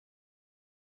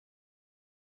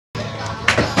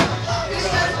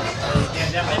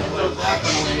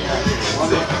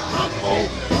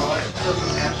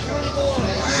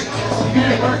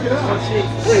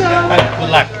Good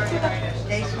luck.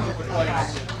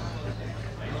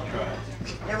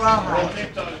 They're all high.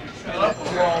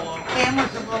 Cam was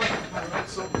the lowest.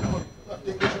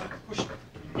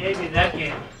 Gave me that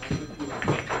game.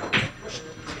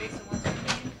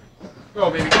 Go,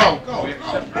 baby, go, go.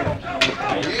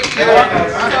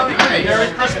 Merry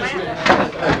Christmas.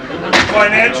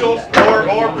 Financials or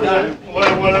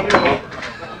whatever you want.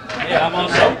 Yeah, I'm all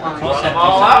set. I'm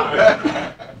all out.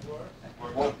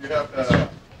 Well, you have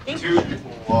two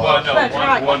people. Well, no, That's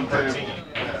right. one per team.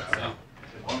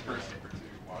 One person for two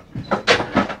watches.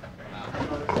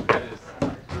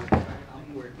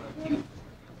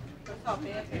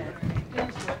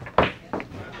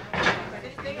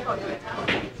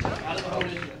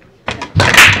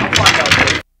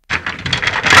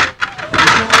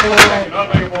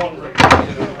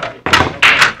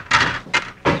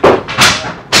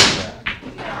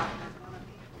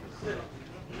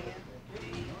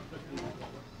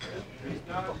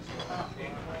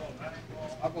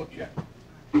 I'll go check.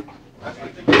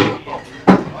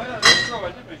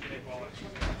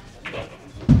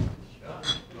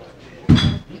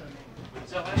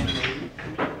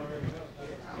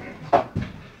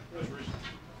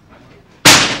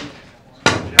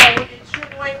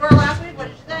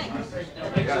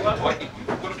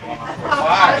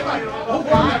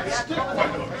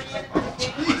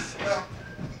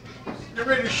 You're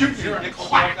ready to shoot me.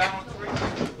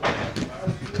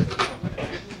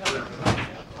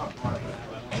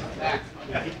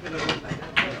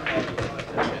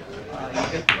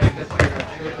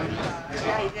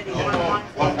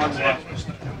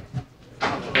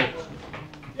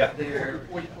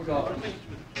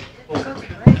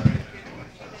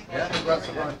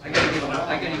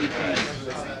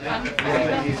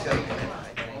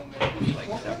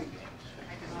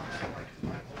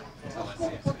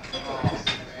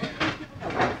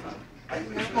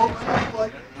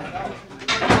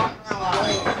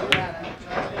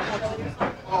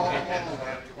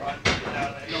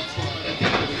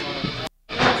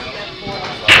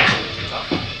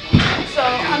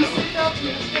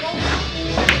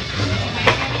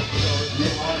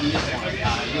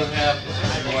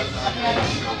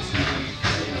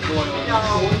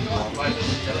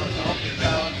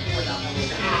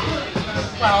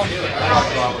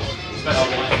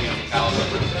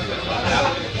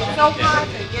 So hard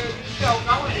to get a show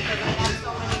going because I have so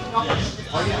many numbers.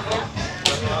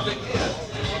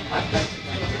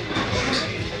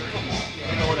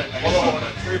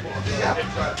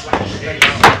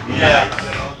 Yeah.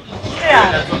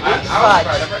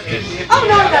 Oh,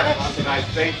 no, I got it.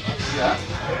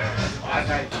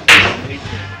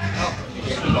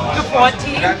 The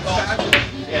 14?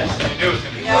 Yes, I knew it was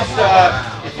going to be.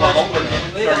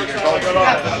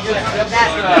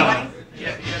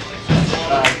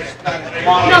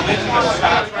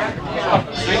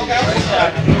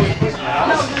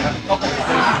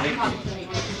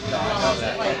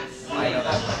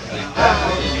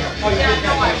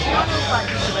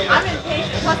 I'm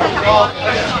impatient, plus I have a lot of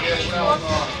things on Facebook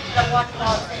that watch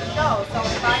all the same show, so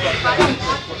if I don't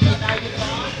watch it, then I get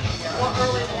on, or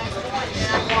early the next morning, then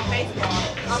I go on Facebook,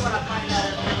 I'm gonna find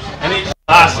out. Any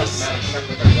classes? Oh,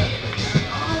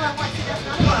 I want to, that's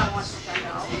not what I want to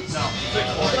know. No.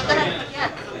 But then I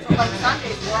forget, so like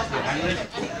Sundays, we're off on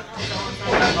anything else on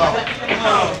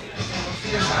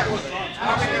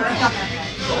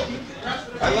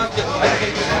I left it.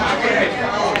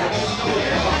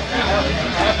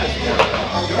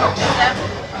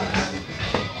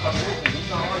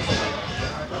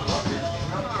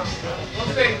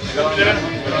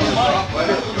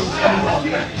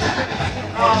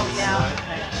 Oh, yeah.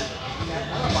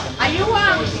 Are you,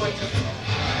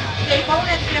 they phone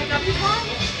at CFW time?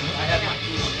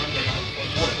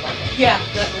 Yeah.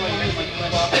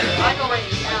 I go right in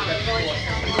town. I go right in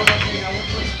town.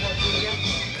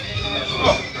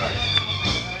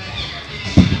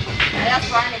 I asked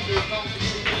Brian if he was going to do.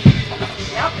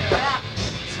 Yep, yeah.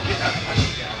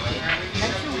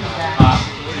 Let's see who's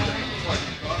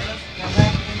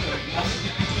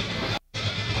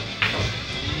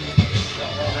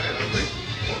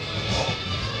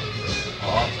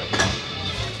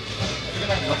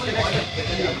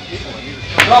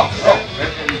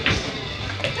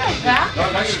back.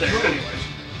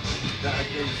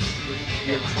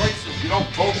 Your choices, you don't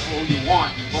vote for who you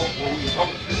want, you vote for who you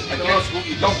don't, against who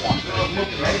you don't want.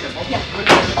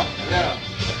 Yeah.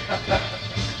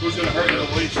 Who's going to hurt you the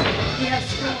least? He has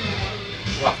school.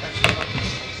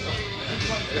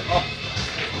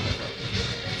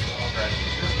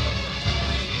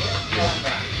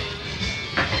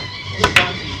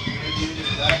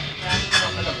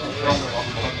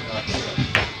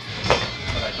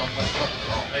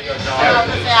 you go, I John. was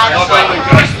gonna say, I don't know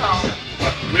her, so.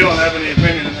 We don't have any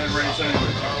opinion in that race anyway.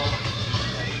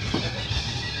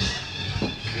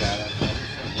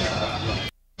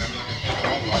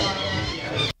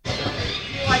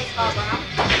 You like Scarborough?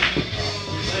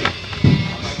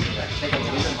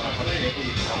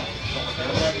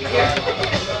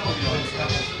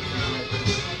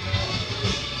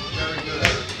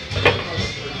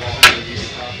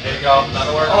 There you go,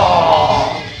 another word.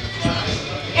 Oh.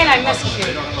 And I missed you.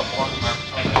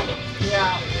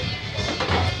 Yeah.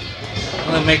 I'm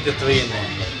gonna make the 3 in there.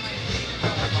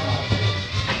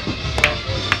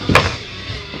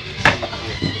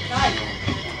 Nice.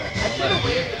 I should have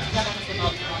waited to get on the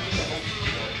boat.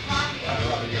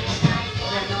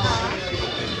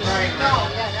 Right. No,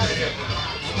 yeah, that was it.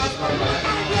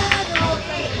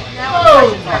 Now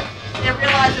I didn't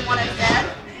realize what I said.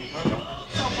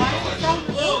 So why is it so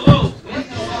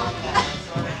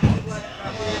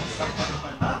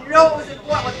you know what was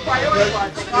important, what the priority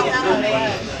was. They got that on me.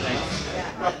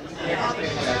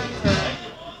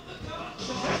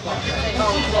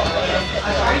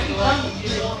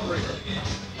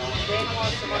 Dana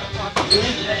wants to run across the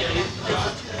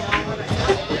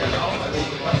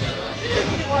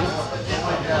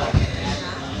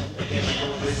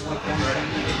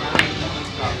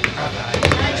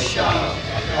nice shot.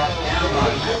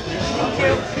 Thank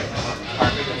you.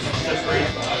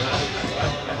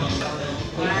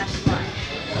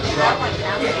 That one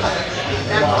counts.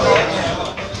 That one.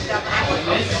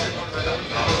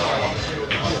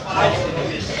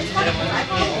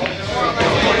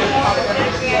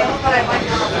 But I might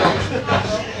not.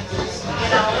 You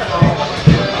know.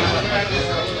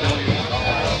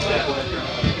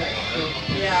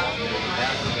 Yeah.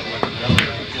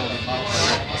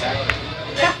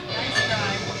 Yeah.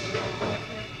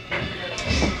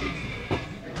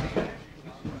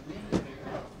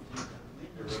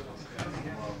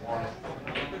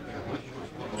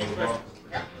 Nice try.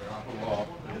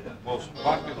 Most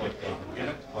popular thing, you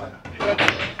know, but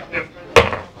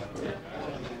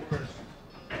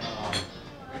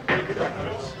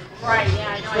Right, yeah,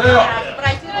 I know. I have, but I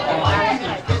did it last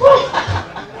night.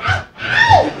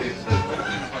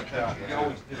 he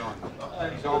always did on.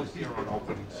 He's always here on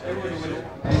opening series.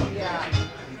 Yeah.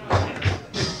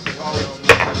 He's always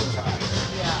time.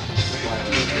 Yeah.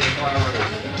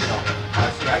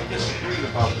 I disagree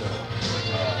about the.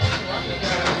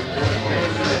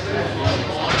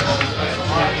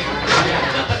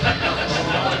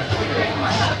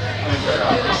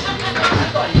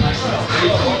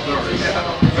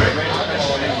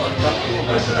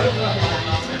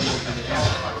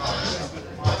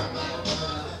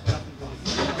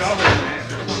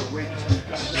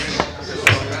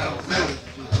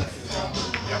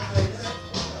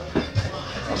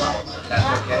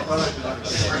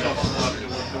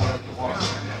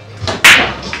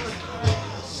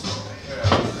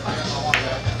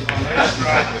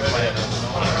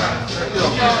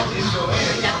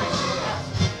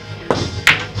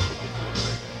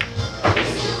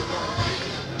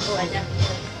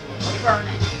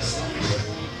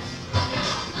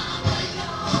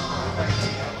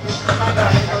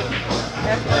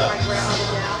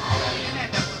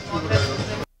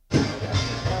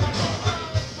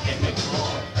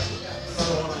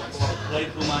 Play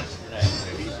too much today.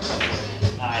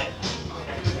 Alright.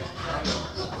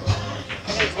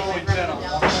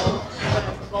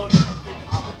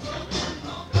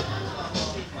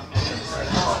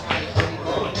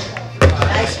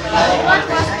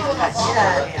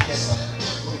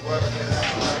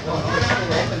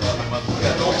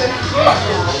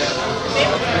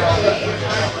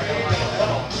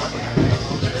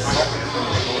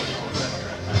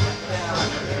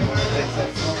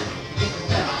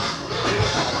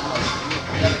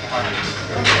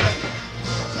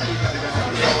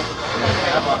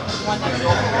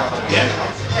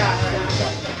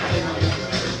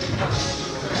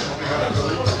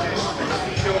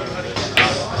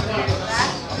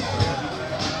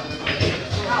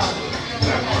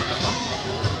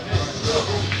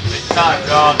 Time,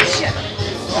 John.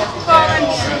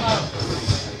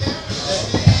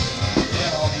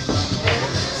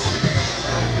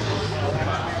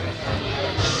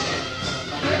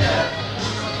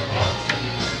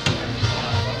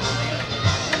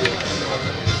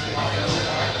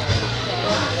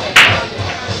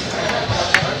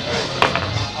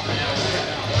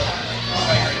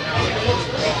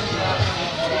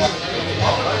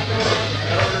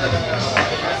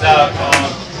 What's up, John?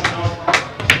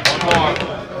 One more.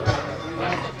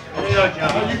 There you go,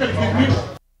 John. You gotta give me.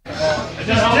 Is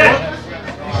that how it works?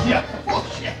 Yeah. Oh,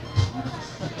 shit.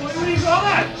 What do you call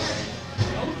that?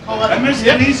 I missed it.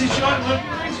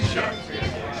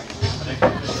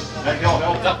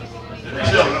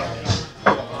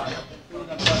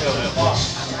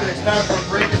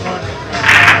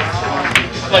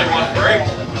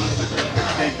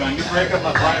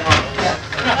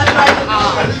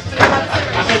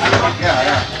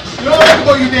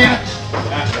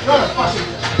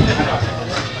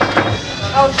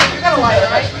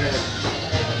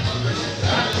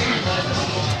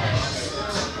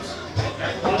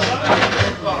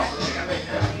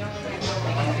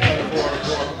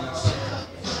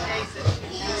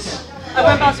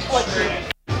 went about sport three.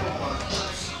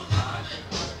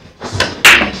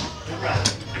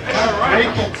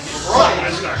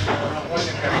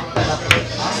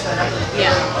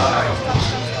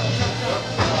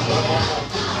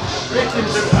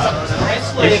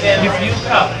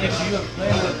 If you have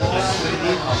played with balls,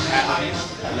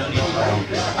 no need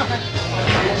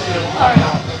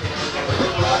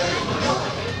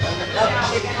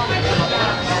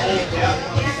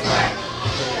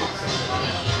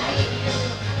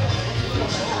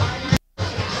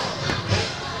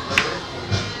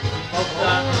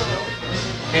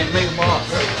can't make them off.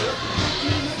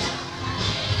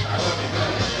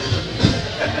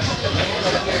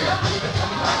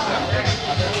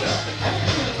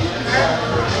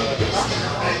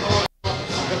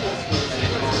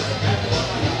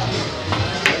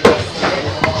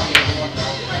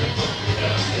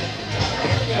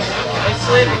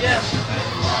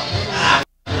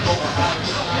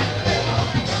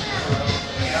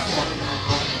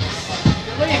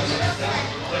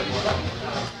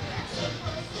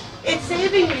 It's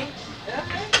saving me.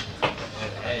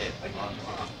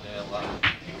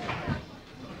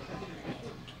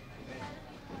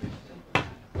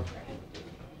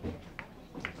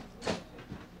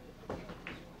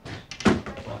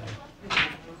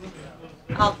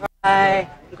 I'll try and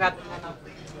grab the memo.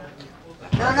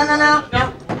 No.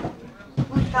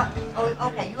 Who's talking? Oh,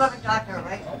 okay, you haven't talked to her,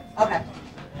 right? Okay.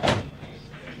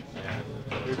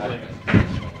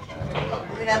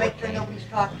 We're gonna make sure nobody's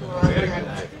talked to her other than...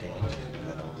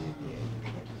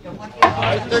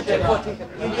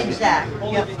 You did Zach.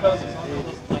 Yep.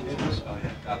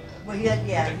 Well, yeah.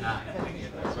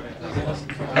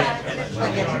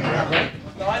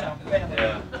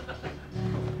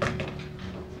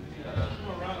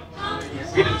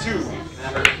 Get it two.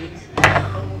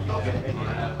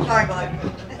 Sorry, bud.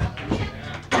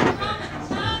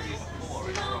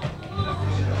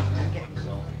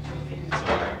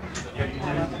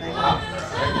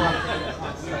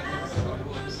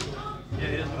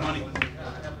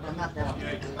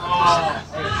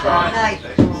 Nice.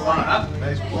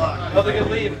 Nice block. Another good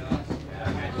lead.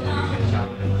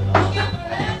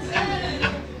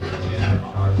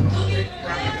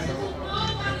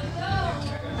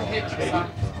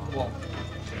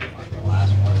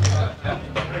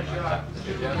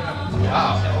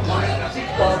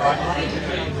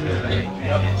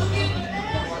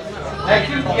 Thank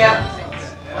you, Cap.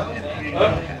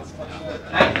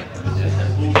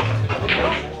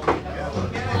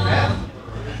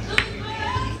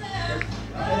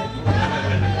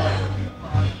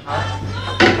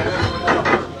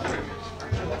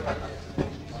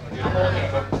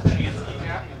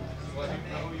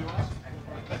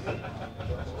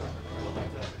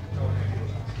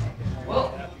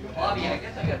 Well, Bobby, I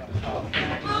guess I got. Oh,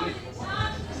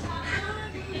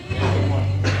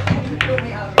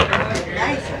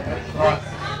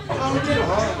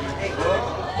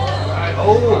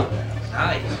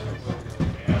 nice.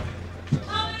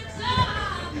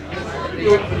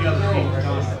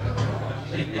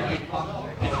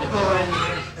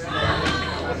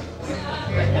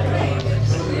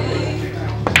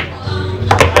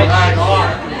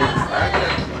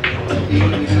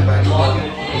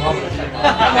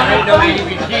 I know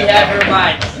she had her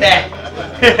mind set.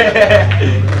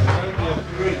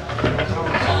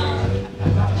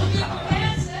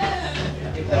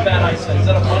 Bad eyesight. Is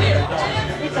that a bunny or a dog?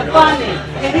 It's a bunny,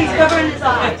 and he's covering his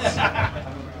eyes.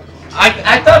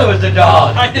 I thought it was a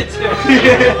dog. I did too.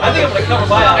 I think I'm going to cover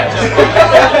my eyes.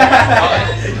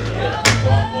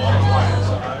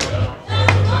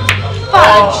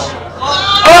 Fudge.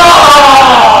 Oh!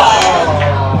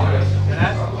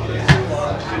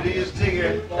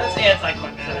 That's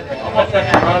anticlimactic.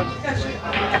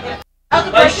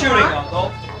 Nice shooting,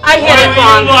 though. I hit it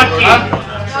wrong.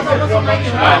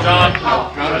 Hi, John.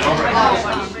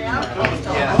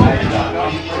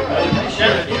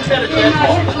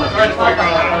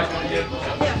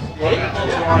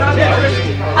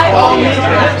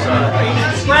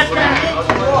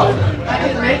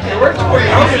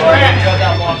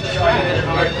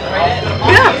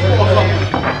 Yeah.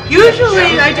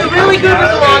 Usually I do really good with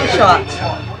the long shots.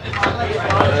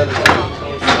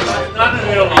 Not an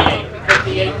early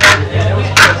 58.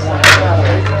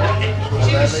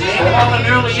 She was shooting on an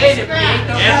early 8 if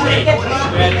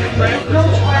No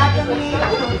track of me.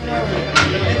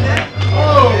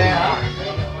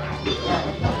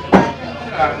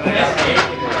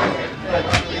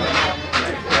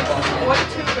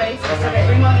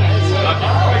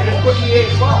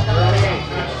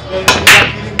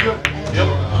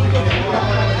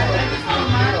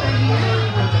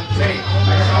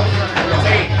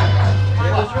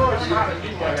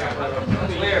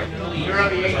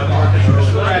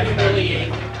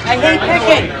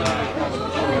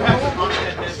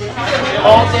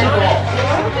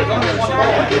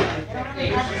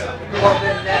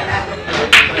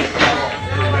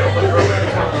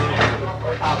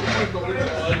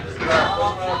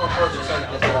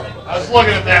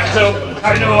 looking at that, so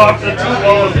I knew off the 2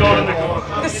 ball was going in the corner.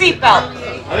 The seatbelt.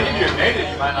 I think if you made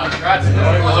it, you might not scratch it. It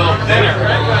was a little thinner,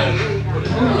 right?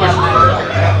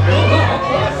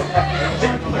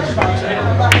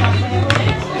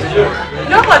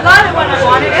 No, I got it when I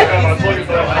wanted it. I was looking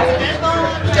for that.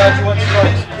 Judge, what's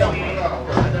yours?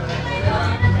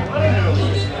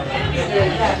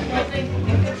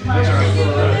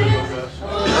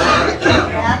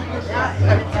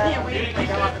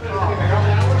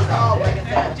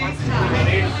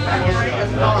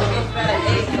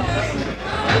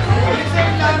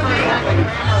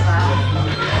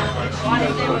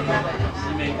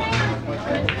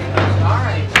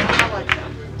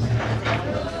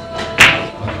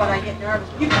 But I get nervous.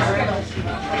 You can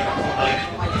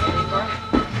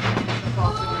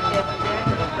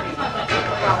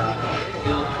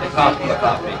Copy.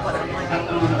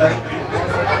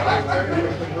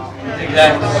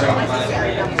 Exactly.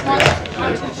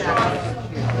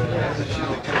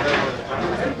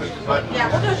 Yeah,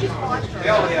 well, no, she's watched her.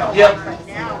 Yep.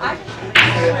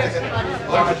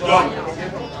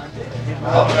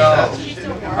 Oh no.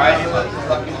 Right,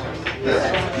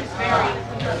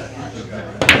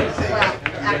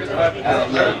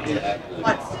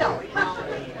 But still, you know,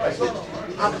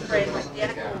 I'm afraid like the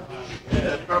animal.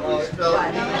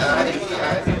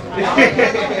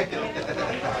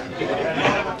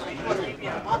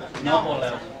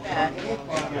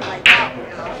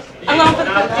 Along with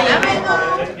the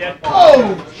Oh!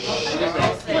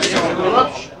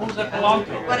 Who's it belong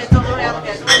to? but it's a little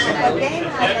alligator.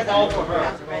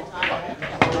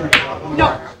 No.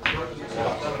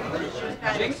 She was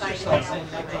kind of excited.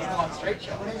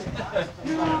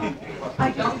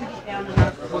 I don't get down to her.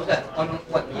 What's that? On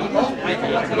what? Emo?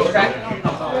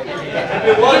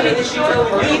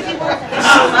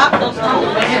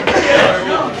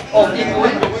 Oh,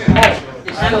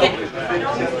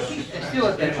 it's still a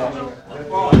dead ball.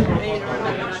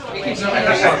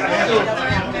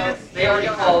 They already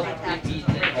called it beat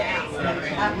dead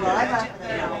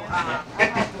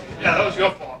Yeah, that was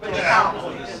your fault.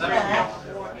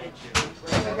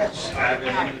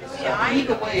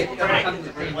 Either way, it doesn't come to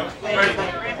the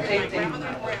same thing.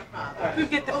 You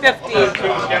get the 15.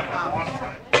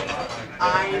 I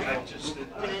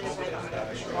went in with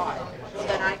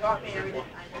then I got married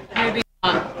and maybe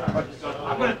and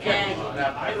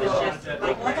it was just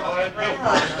my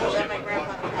grandfather. Then my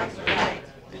grandfather passed away.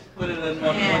 And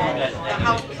the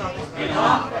house was on the street.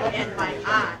 And my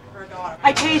aunt, her daughter.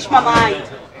 I changed my mind.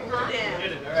 Put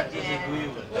it in her name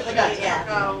when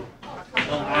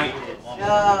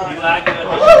my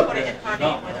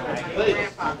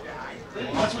grandfather died.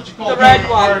 That's what you call The red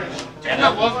one.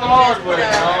 That was the hard way,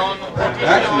 John.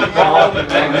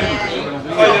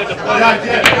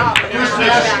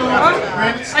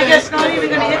 I guess not even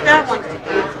going to hit that one.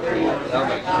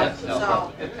 So,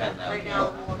 right now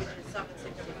the mortgage is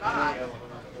 $765.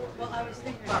 Well, I was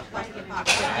thinking about playing it back,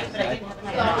 but I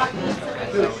didn't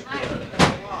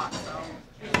have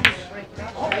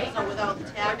so without the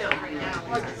tag on right now,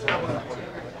 it's not what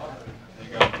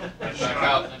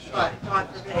but God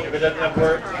forbid. If it doesn't have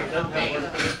work, it doesn't have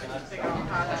work.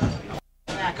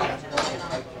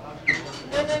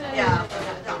 Yeah,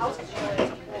 the house is a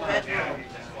 4-bedroom.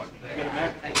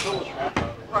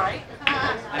 Right? I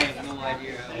have no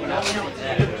idea.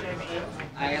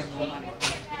 I have no money.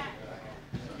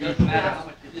 Doesn't matter how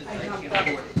much it is, I can't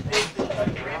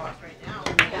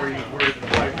afford it.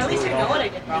 At least I know what I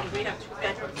did wrong. We have 2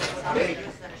 bedrooms and a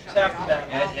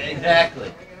house.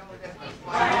 Exactly.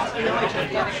 I took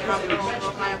the other room,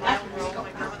 my own room,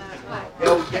 my grandma that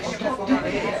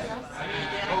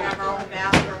have our own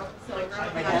bathroom, so my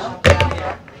grandma has her own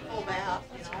bathroom, full bath,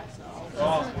 you know, so.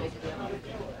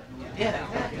 Yeah.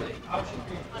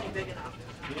 Plenty big enough.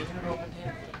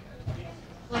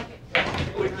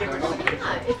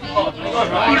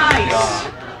 Nice.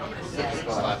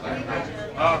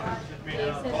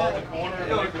 All the corner.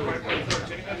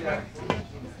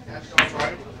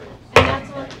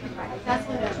 That's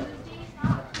what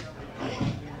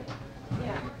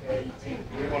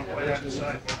You want to play that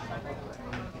inside?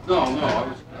 No, I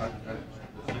was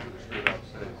straight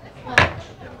outside.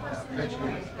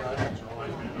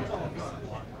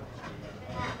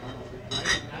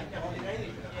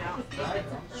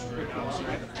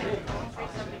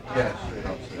 Yeah, straight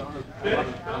outside.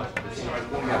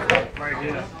 Right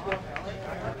here.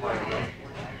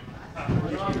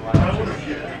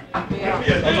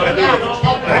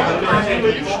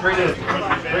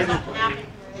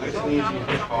 I just need you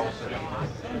to call city.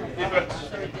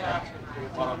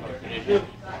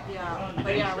 Yeah,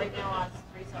 but yeah, right now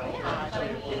it's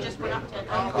It just went up $10.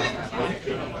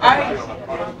 Alright.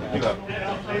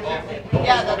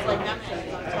 Yeah, that's like that many.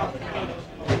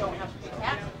 You don't have to pay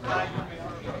taxes.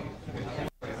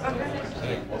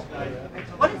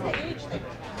 What is the age thing?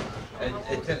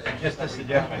 It's just a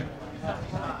suggestion.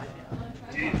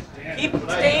 Keep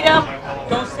staying up.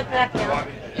 Don't sit back down.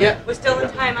 Yeah. We're still in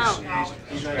timeout.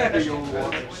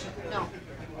 No.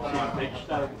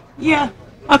 Yeah.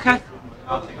 Okay.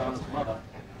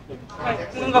 Alright,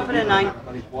 I'm gonna go for the 9.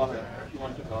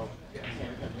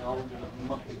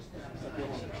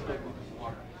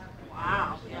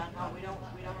 Wow. Yeah, no, we don't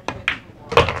have to pay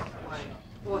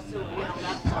for so, you know,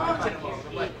 that's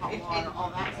all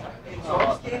that stuff.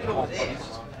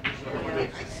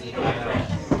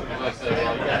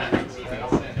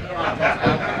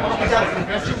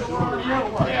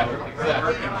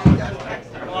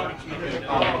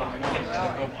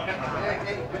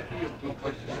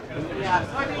 Yeah,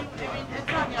 so I mean, it's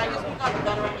not, I guess we got the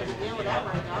better end of the deal with that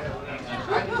right now.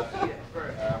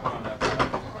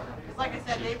 Because like I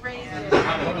said, they raised it,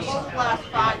 both the last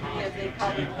 5 years, they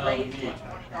probably raised it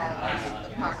 $20 for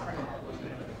the park rent.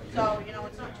 So, you know,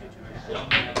 it's not too bad.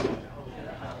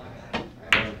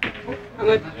 I'm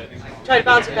gonna try to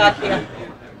bounce it back here.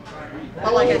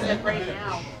 But like I said, right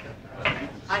now,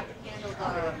 I can handle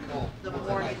the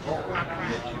mortgage and the park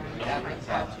rent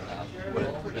myself.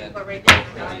 But right now,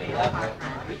 I'm not paying the park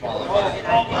rent.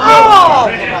 Oh!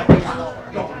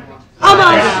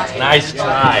 Almost! Nice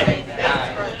try.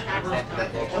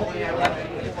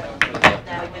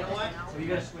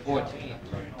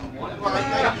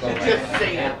 Just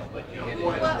say it.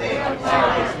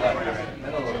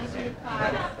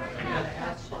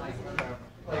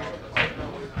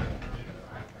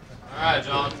 All right,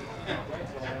 John.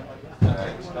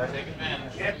 Take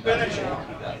advantage. Can't finish it.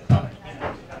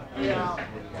 Yeah.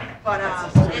 But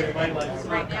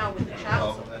right now with the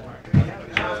child support,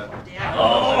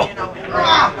 Oh. you know,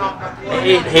 The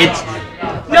 8 hits.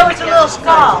 No, it's a little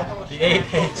skull. The 8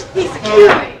 hits. He's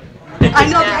cute. I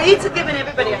know the 8s are giving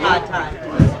everybody a hard time.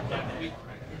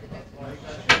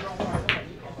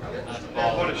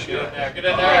 What a shit in there. Get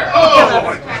in there. Oh!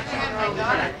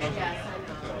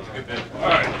 All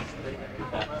right.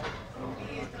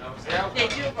 They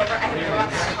do, but I haven't brought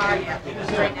that car yet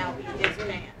because right now he is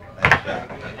paying.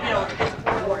 You know, it's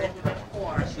 4 into the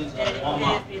 4. And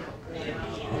it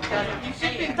You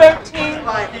should be 13.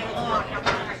 But it's not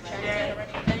coming on his check or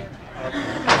anything.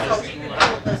 So he can do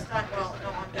the stuff, well, no,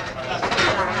 I'm done.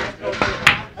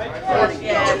 Or to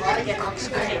get him to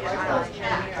take it out of his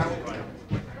check.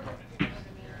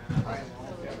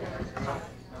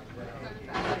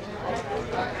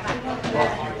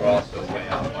 You're also way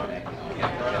out money.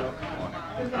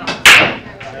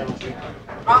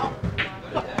 Oh.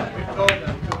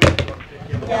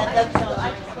 Yeah, that's all.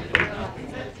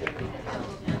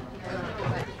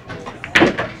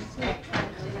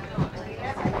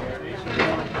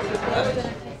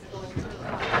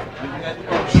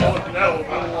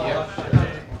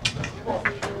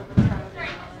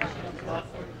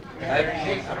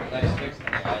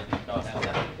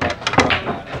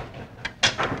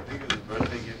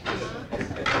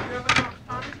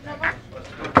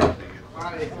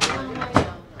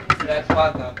 That's why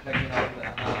I'm picking up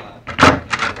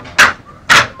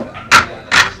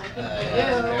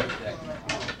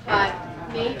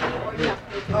Maybe, or yeah.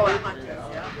 Oh, and hunters,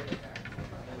 yeah.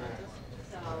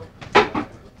 So,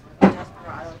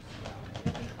 Desperados.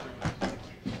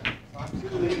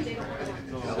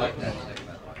 I like that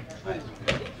segment.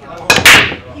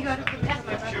 You got to put that in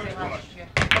my birthday last year.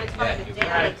 But it's funny, the day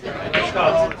I did it,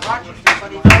 Rochester,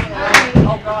 but he's like,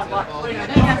 oh God, what? What are you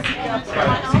doing?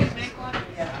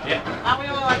 Yeah. Now we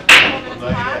only like 4 minutes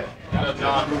apart. Hello,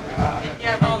 John.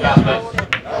 Yeah, roll down the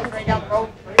road, right down the road.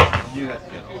 You guys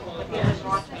get But he lives in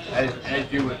Rochester.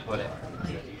 as you would put it.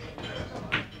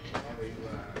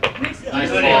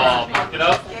 Nice ball. Mark it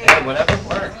up. Hey, whatever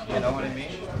works, you know what I mean?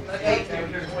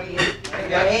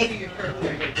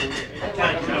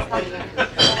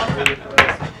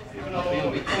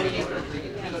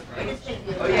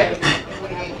 Oh, yeah.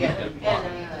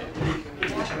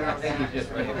 I think he's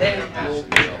just ready.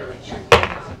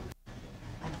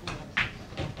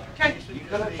 You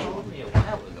could have told me a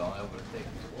while ago, I would have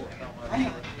taken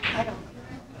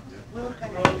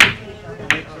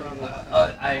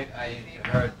I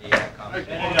heard the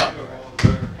conversation.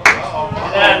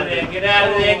 Get out of there, get out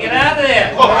of there, get out of there!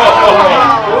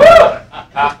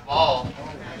 Half ball.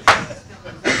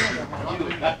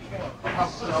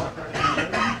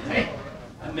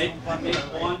 I made one,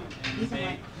 and you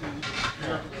made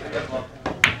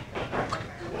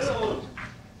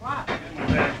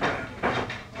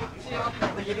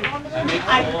Your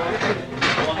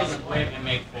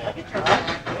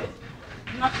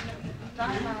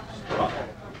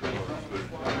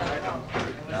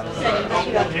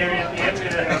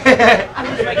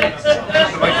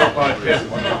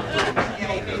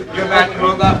match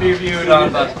will not be viewed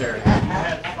on Buster.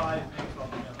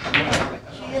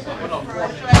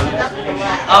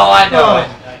 Oh, I know it.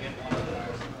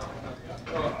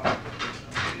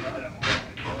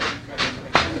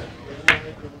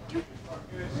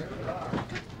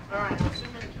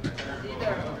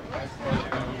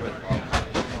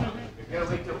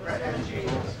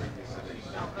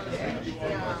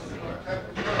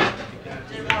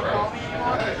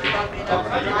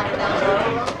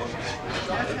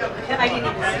 I didn't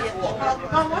even see it.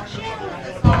 Well, what channel is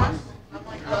this on? I'm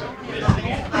like, oh, don't even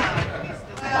know.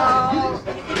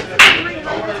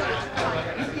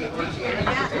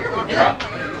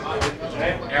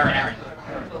 Aaron.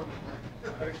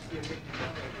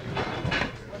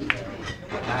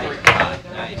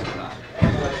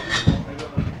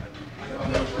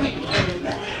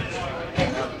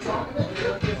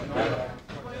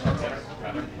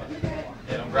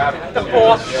 The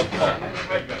fourth.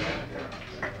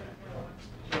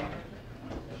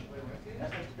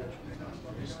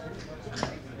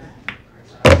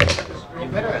 You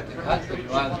better have to cut so you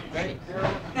want to be ready.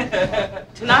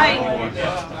 Tonight. What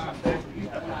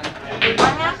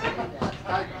happened?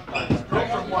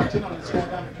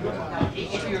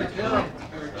 If you're good.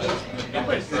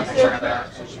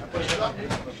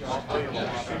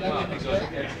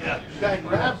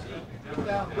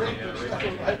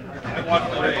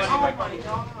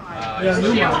 Yeah,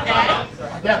 new one.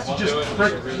 That's just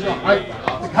frick. The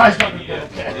guy's not gonna get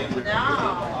okay. No.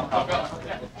 I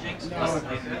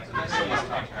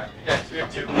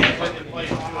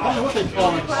don't know what they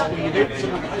call it. When you hit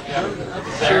someone,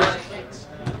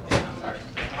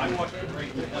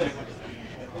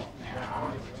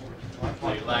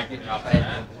 You like it off the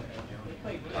end?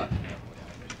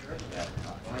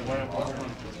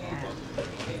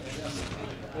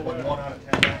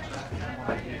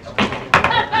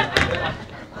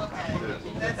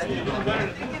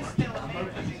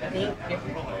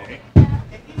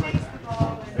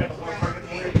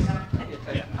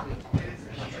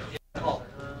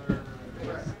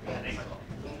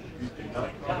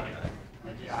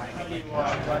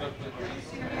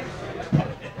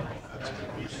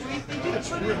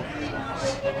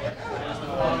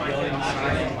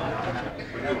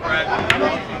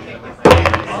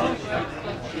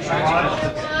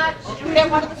 Did you get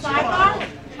one of the sidebars?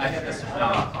 I had this one.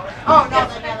 Oh, no,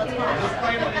 then that's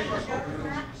fine.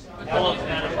 I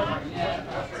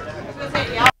was gonna say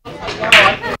yellow.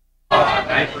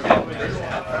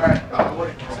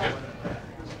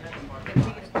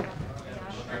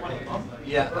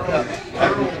 Yeah.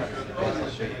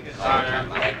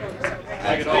 I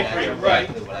can all read it right.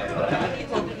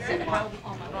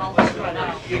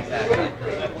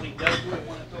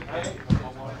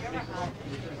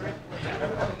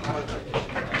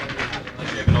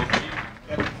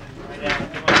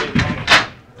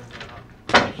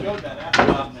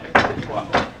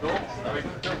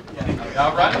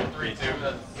 I'll run 3-2.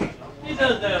 He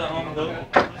does that at home though.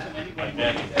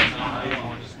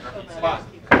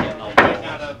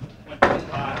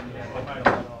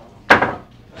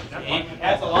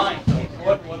 That's a line.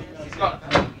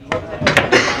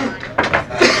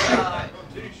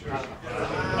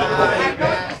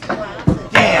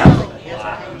 Damn.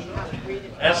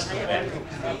 That's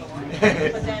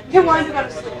You wind up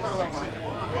at sleep.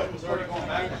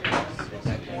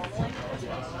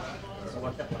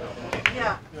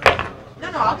 Yeah. No,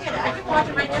 I'll get it. I can watch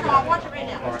it right now. No, I'll watch it right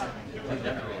now.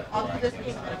 I'll do this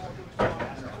game.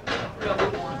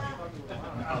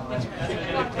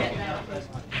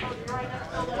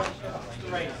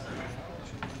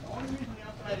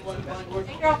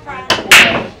 Hey, girlfriend.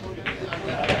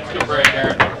 Let's go break,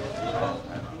 Aaron.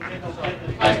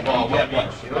 Nice ball. What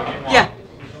beach? Yeah.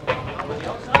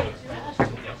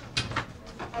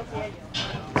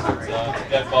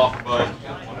 Dead ball for Bud.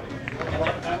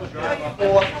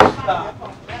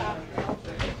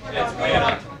 It's man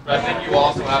up. But I think you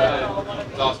also have to.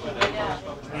 It's also a dead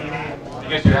ball. I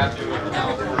guess you have to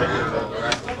account for the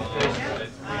rest of the.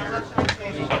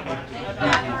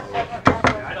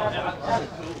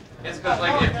 It's because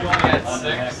like if you only had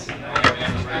 6, and you only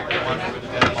had the regular one with the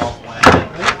dead ball playing.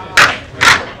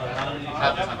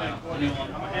 Half the time I don't.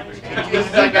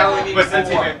 But since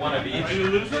he made one of each, I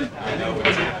know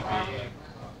it's going to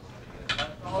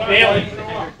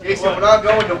be. Jason, we're not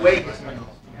going to Vegas. You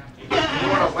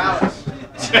want to wow us.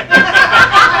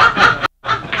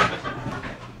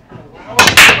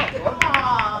 Oh,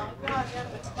 God.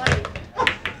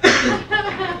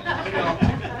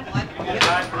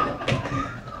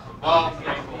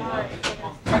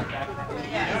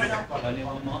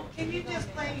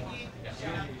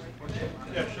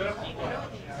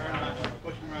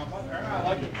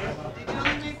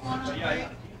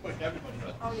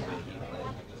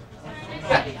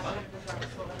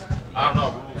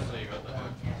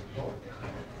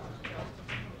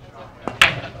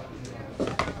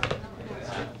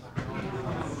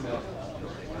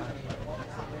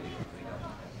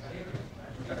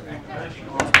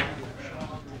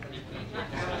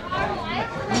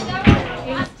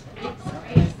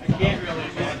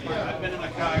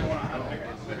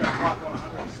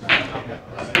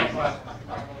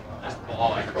 That's the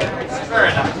ball.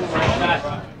 Very nice.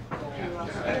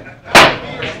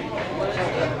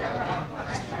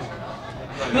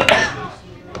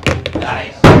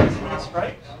 Nice.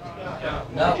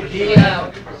 No, he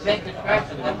sent the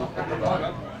stripes and then we'll put the one.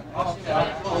 I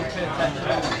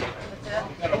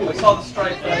saw the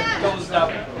stripe that goes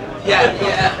out. Yeah,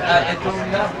 it threw me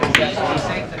off because he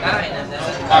sank the 9 and then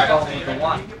I go with the 1.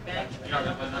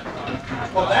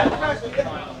 Well, that's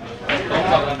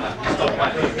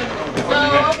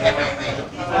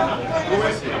who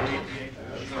is he?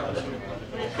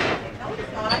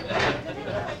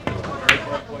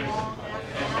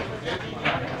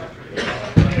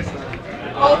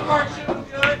 Old car shooting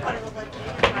good, but it was like.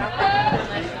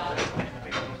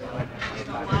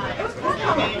 It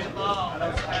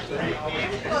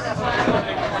was good.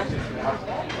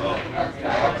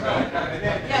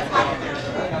 Yes,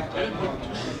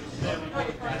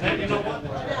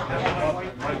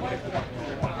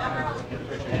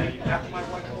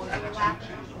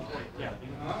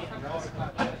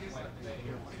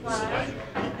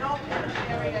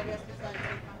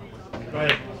 Go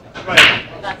ahead. Go ahead.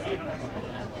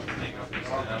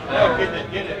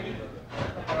 Get it.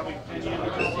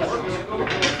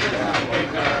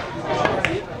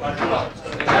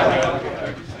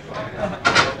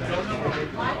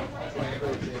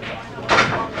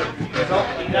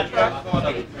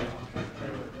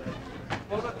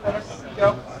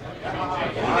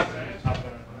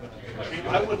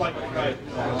 I would like to try it.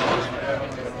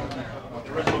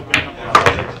 The original band.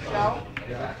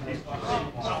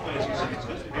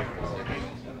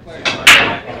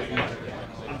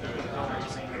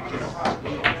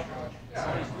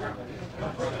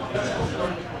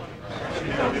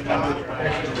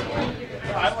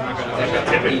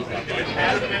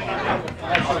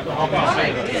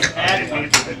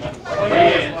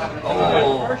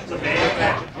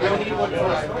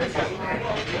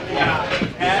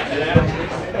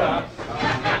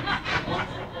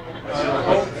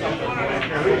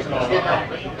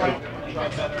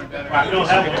 You don't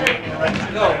have one.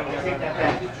 No.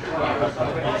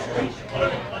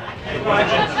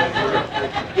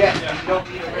 Yes, you don't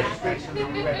need a registration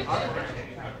when you rent.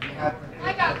 I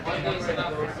got it.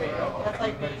 That's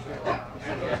like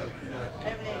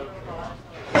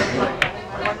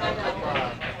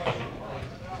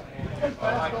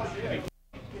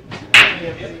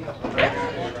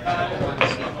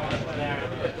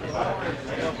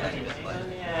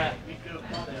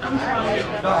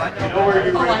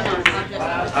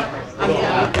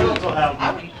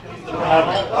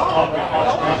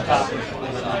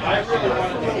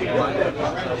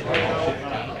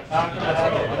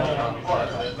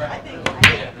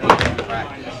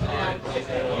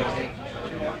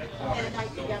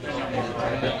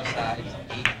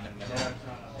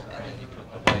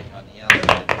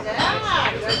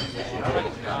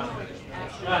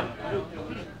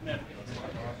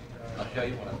I'll show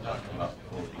you what I'm talking about.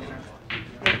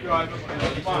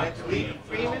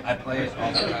 I play it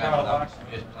all the time without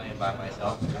just playing by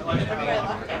myself.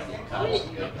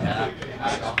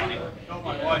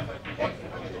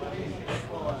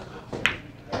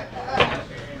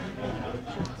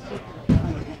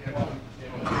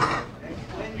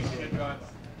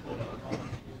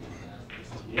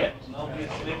 Yep, I'll be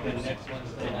sick the next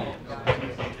Wednesday night.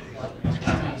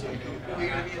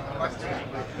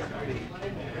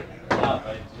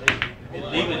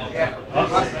 Leave it.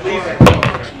 Leave it.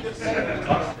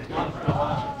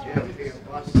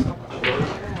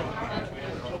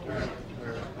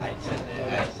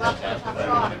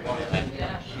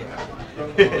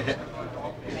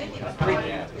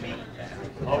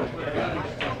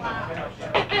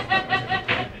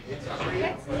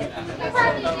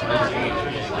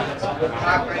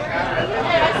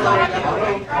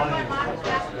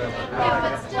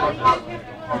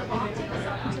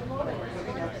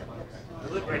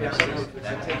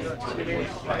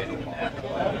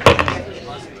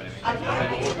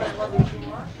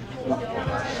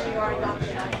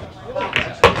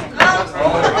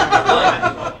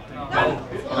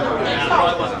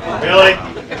 Really?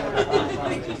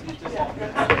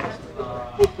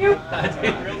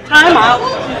 Time out.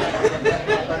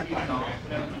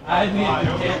 I need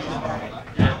attention.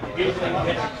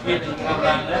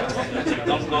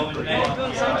 Don't go in there.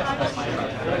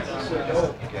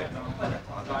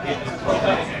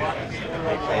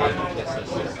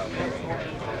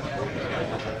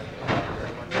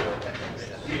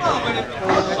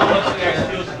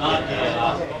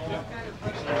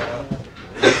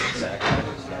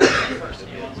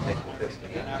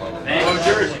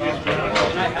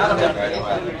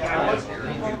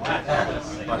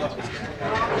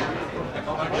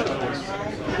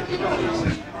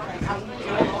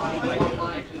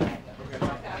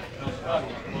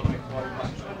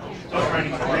 Still trying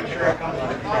to make sure I come to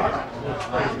the car.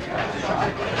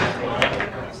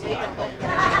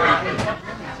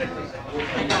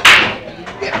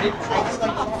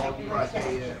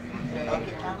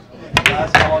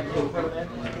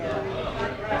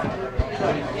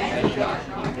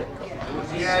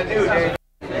 Yeah, I do, dude.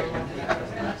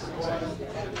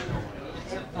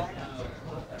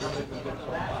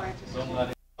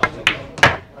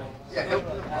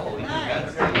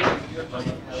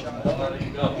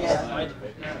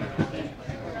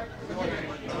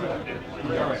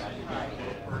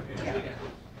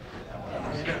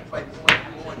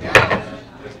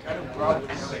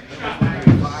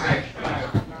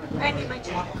 I need my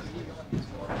chicken.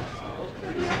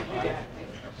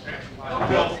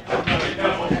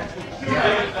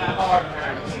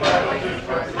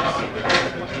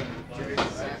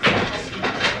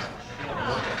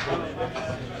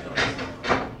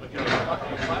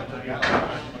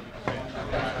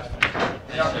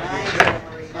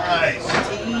 Nice.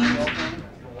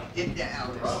 In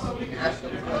Dallas,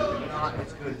 National not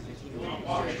as good as the team.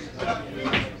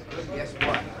 Guess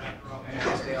what?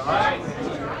 Yes, they are.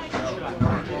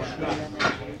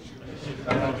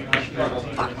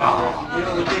 You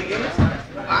know the thing is,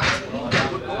 our team that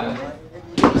we're going with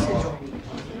is a dream.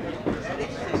 That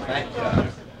is nice job.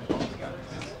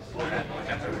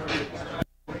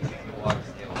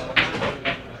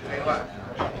 Tell you what,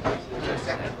 we're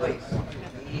second place.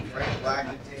 Me, Frank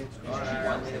Blackington,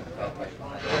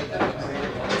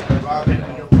 Robin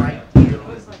Neal, Mike Deal,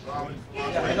 Robin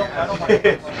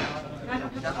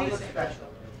nothing was special,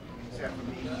 except for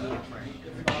me and Frank.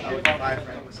 My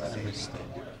friend was the same.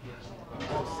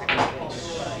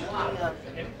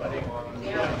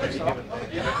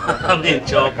 I'm in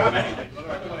trouble, man.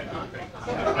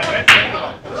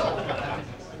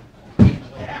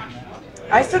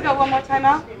 I still got one more time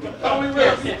out. Oh, we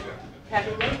will. Okay.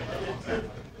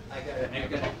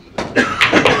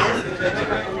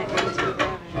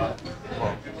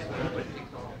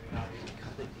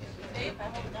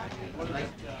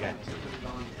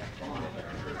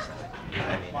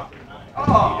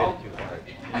 Oh.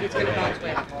 It's gonna bounce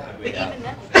back. But even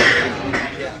then.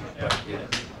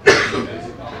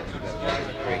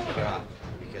 Great job,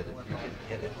 because if you can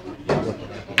hit it, you're looking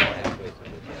at the halfway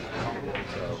through the game.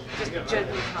 So, Just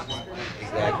gently top spin.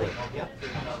 exactly. Yeah.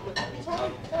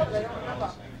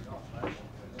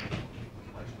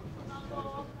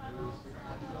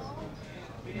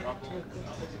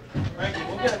 Frankie,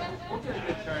 we'll get a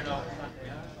good turn off.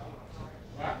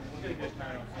 We'll get a good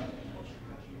turn off.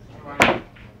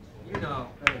 You know.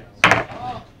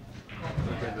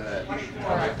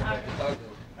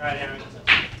 All right, Aaron.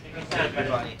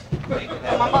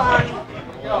 Come on, Bonnie.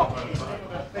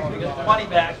 We get the money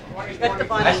back. Get the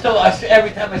bunny. I still,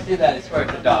 every time I see that, I swear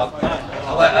it's a dog. A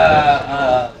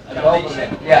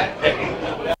Doberman. Yeah.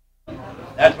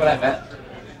 That's what I meant.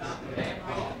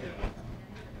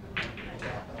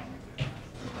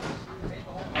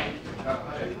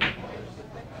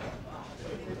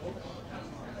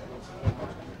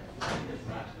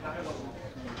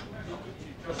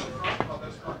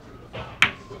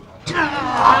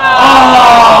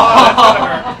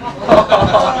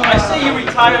 I see you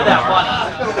retire that bunny.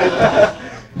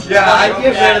 Yeah, I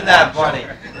get rid of that bunny.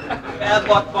 Bad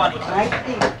luck bunny.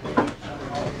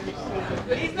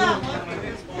 He's not looking.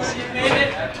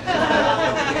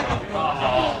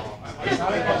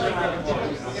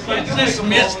 You just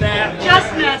missed that.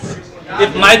 Just missed.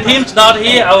 If my team's not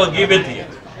here, I will give it to you.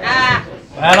 Ah,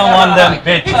 I don't want them it's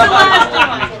the bitches. last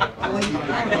one.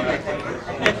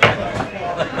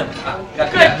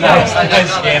 Good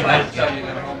game. Nice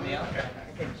game.